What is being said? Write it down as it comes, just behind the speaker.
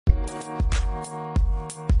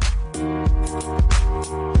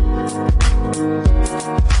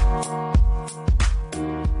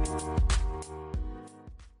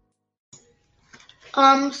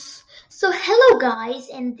So hello guys,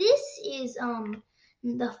 and this is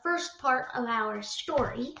the first part of our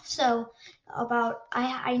story. So about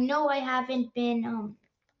I know I haven't been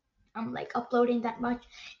like uploading that much.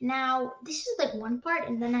 Now this is like one part,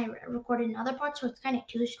 and then I recorded another part, so it's kind of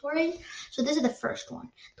two stories. So this is the first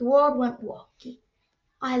one. The world went wonky.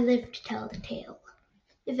 I lived to tell the tale.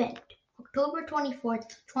 Event: October 24th,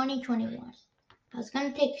 2021. I was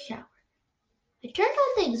gonna take a shower. I turned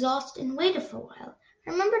on the exhaust and waited for a while.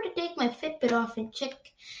 I remembered to take my Fitbit off and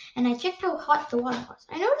I checked how hot the water was.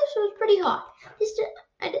 I noticed it was pretty hot.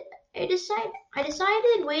 I decided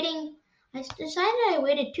I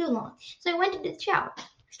waited too long, so I went into the shower. I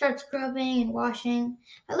started scrubbing and washing.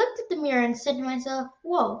 I looked at the mirror and said to myself,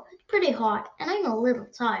 "Whoa, it's pretty hot, and I'm a little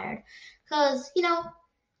tired." Because,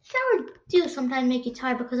 showers do sometimes make you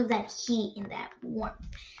tired because of that heat and that warmth.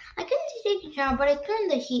 I couldn't take a shower, but I turned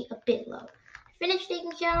the heat a bit low. I finished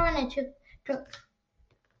taking a shower and I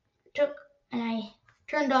I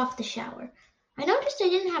turned off the shower. I noticed I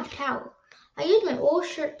didn't have a towel. I used my old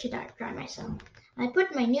shirt to dry myself. I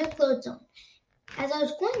put my new clothes on. As I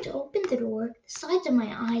was going to open the door, the sides of my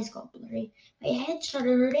eyes got blurry. My head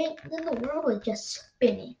started hurting, and then the world was just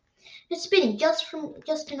spinning. Just spinning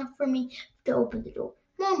just enough for me to open the door.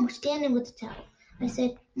 Mom was standing with the towel. I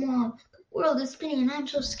said, "Mom, the world is spinning and I'm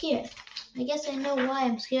so scared." I guess I know why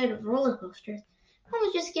I'm scared of roller coasters. Mom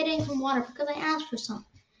was just getting some water because I asked for some.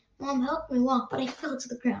 Mom helped me walk, but I fell to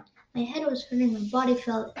the ground. My head was hurting, my body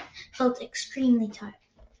felt extremely tired.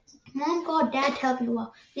 Mom called Dad to help me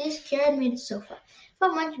walk. They just carried me to the sofa. It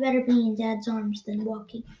felt much better being in Dad's arms than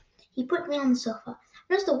walking. He put me on the sofa.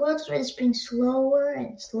 Noticed the world started spinning slower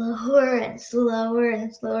and slower and slower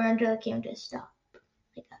and slower until it came to a stop.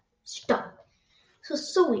 Like a stop.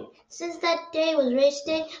 So weird. Since that day was race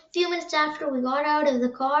day, a few minutes after we got out of the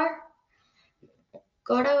car,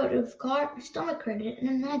 my stomach hurted,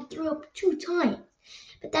 and I threw up 2 times.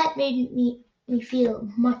 But that made me feel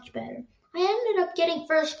much better. I ended up getting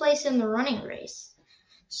first place in the running race.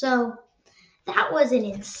 So that was an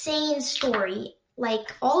insane story.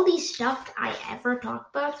 Like all these stuff I ever talk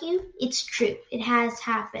about you, it's true. It has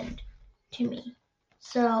happened to me.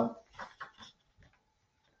 So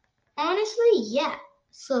honestly, yeah.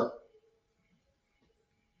 So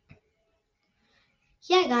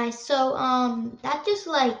yeah, guys. So that just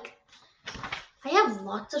like I have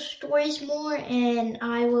lots of stories more, and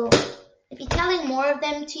I will be telling more of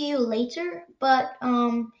them to you later. But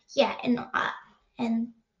yeah,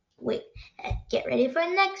 and wait, get ready for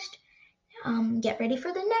the next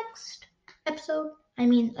episode.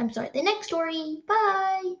 I'm sorry, the next story.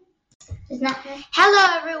 Bye. It's not.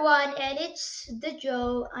 Hello, everyone, and it's the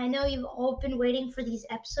Joe. I know you've all been waiting for these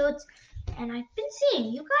episodes, and I've been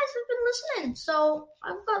seeing you guys have been listening. So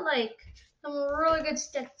I've got like some really good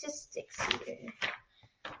statistics here.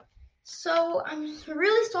 So I'm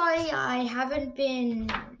really sorry I haven't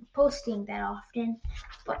been posting that often,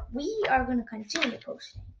 but we are going to continue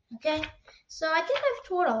posting, okay? So I think I've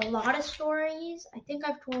told a lot of stories. I think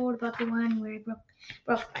I've told about the one where I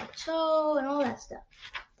broke my toe and all that stuff.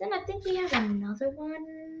 Then I think we have another one.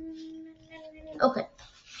 Okay,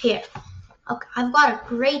 here. Okay, I've got a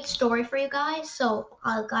great story for you guys. So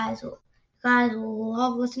guys will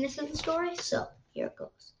love listening to the story. So here it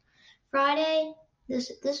goes. Friday.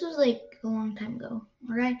 This was like a long time ago.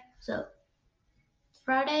 All right. So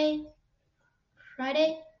Friday,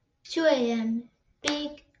 2 a.m.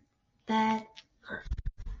 Big bad hurt.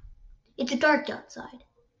 It's dark outside.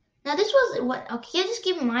 Now this was what? Okay, just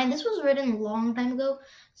keep in mind this was written a long time ago.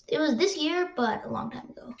 It was this year, but a long time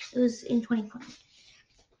ago. It was in 2020.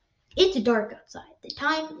 It's dark outside. The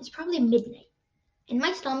time is probably midnight, and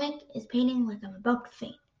my stomach is paining like I'm about to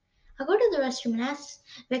faint. I go to the restroom and ask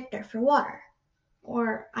Victor for water.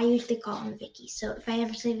 Or I usually call him Vicky. So if I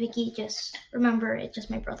ever say Vicky, just remember it's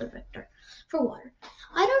just my brother Victor for water.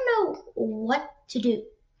 I don't know what to do.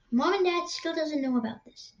 Mom and Dad still doesn't know about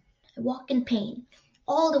this. I walk in pain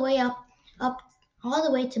all the way up, all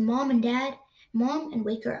the way to Mom and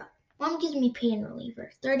wake her up. Mom gives me pain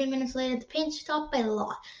reliever. 30 minutes later, the pain stopped by a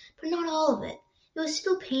lot, but not all of it. It was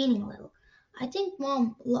still paining a little. I thanked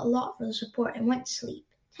Mom a lot for the support and went to sleep.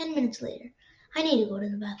 10 minutes later, I need to go to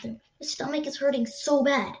the bathroom. My stomach is hurting so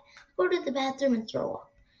bad. I go to the bathroom and throw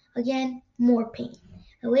up. Again, more pain.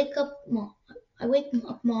 I wake up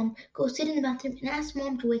Mom, go sit in the bathroom and ask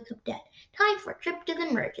Mom to wake up Dad. Time for a trip to the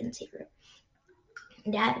emergency room.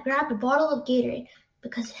 Dad grabbed a bottle of Gatorade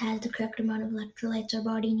because it has the correct amount of electrolytes our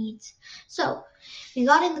body needs. So, we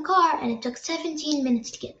got in the car and it took 17 minutes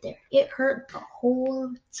to get there. It hurt the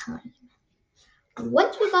whole time.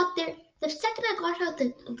 Once we got there, the second I got out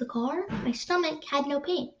of the car, my stomach had no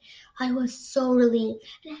pain. I was so relieved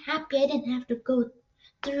and happy I didn't have to go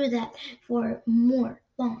through that for more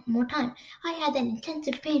time. I had that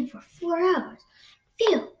intensive pain for 4 hours.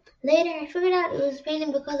 Phew! Later, I figured out it was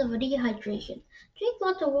pain because of a dehydration. Drink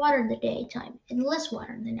lots of water in the daytime and less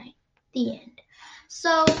water in the night. The end.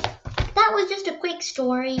 So, that was just a quick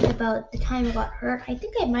story about the time I got hurt. I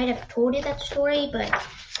think I might have told you that story, but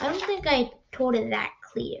I don't think I told it that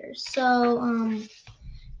clear. So,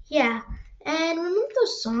 yeah. And remember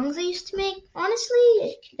those songs I used to make?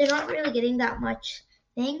 Honestly, they're not really getting that much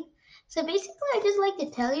thing. So basically, I just like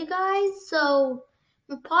to tell you guys. So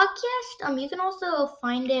my podcast, you can also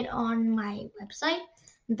find it on my website,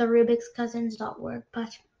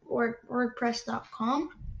 therubixcousins.wordpress.com.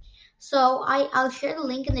 So I'll share the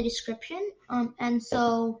link in the description. And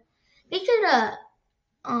so make sure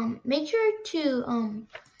to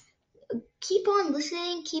keep on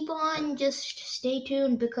listening, keep on, just stay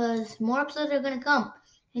tuned because more episodes are gonna come.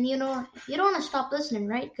 And you don't want to stop listening,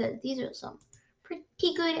 right? Because these are some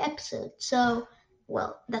pretty good episodes. So,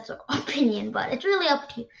 well, that's our opinion, but it's really up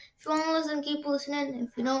to you. If you want to listen, keep listening.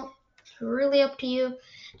 If you don't, it's really up to you.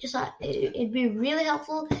 Just it'd be really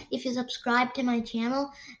helpful if you subscribe to my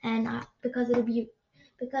channel, and because then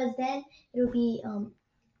it'll be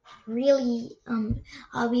really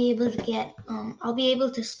I'll be able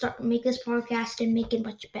to start make this podcast and make it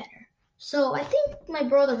much better. So I think my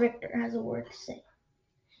brother Victor has a word to say.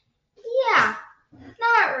 Yeah,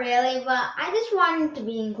 not really, but I just wanted to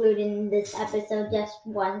be included in this episode just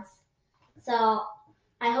once. So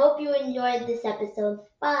I hope you enjoyed this episode.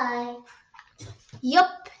 Bye.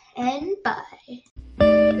 Yup, and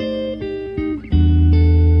bye.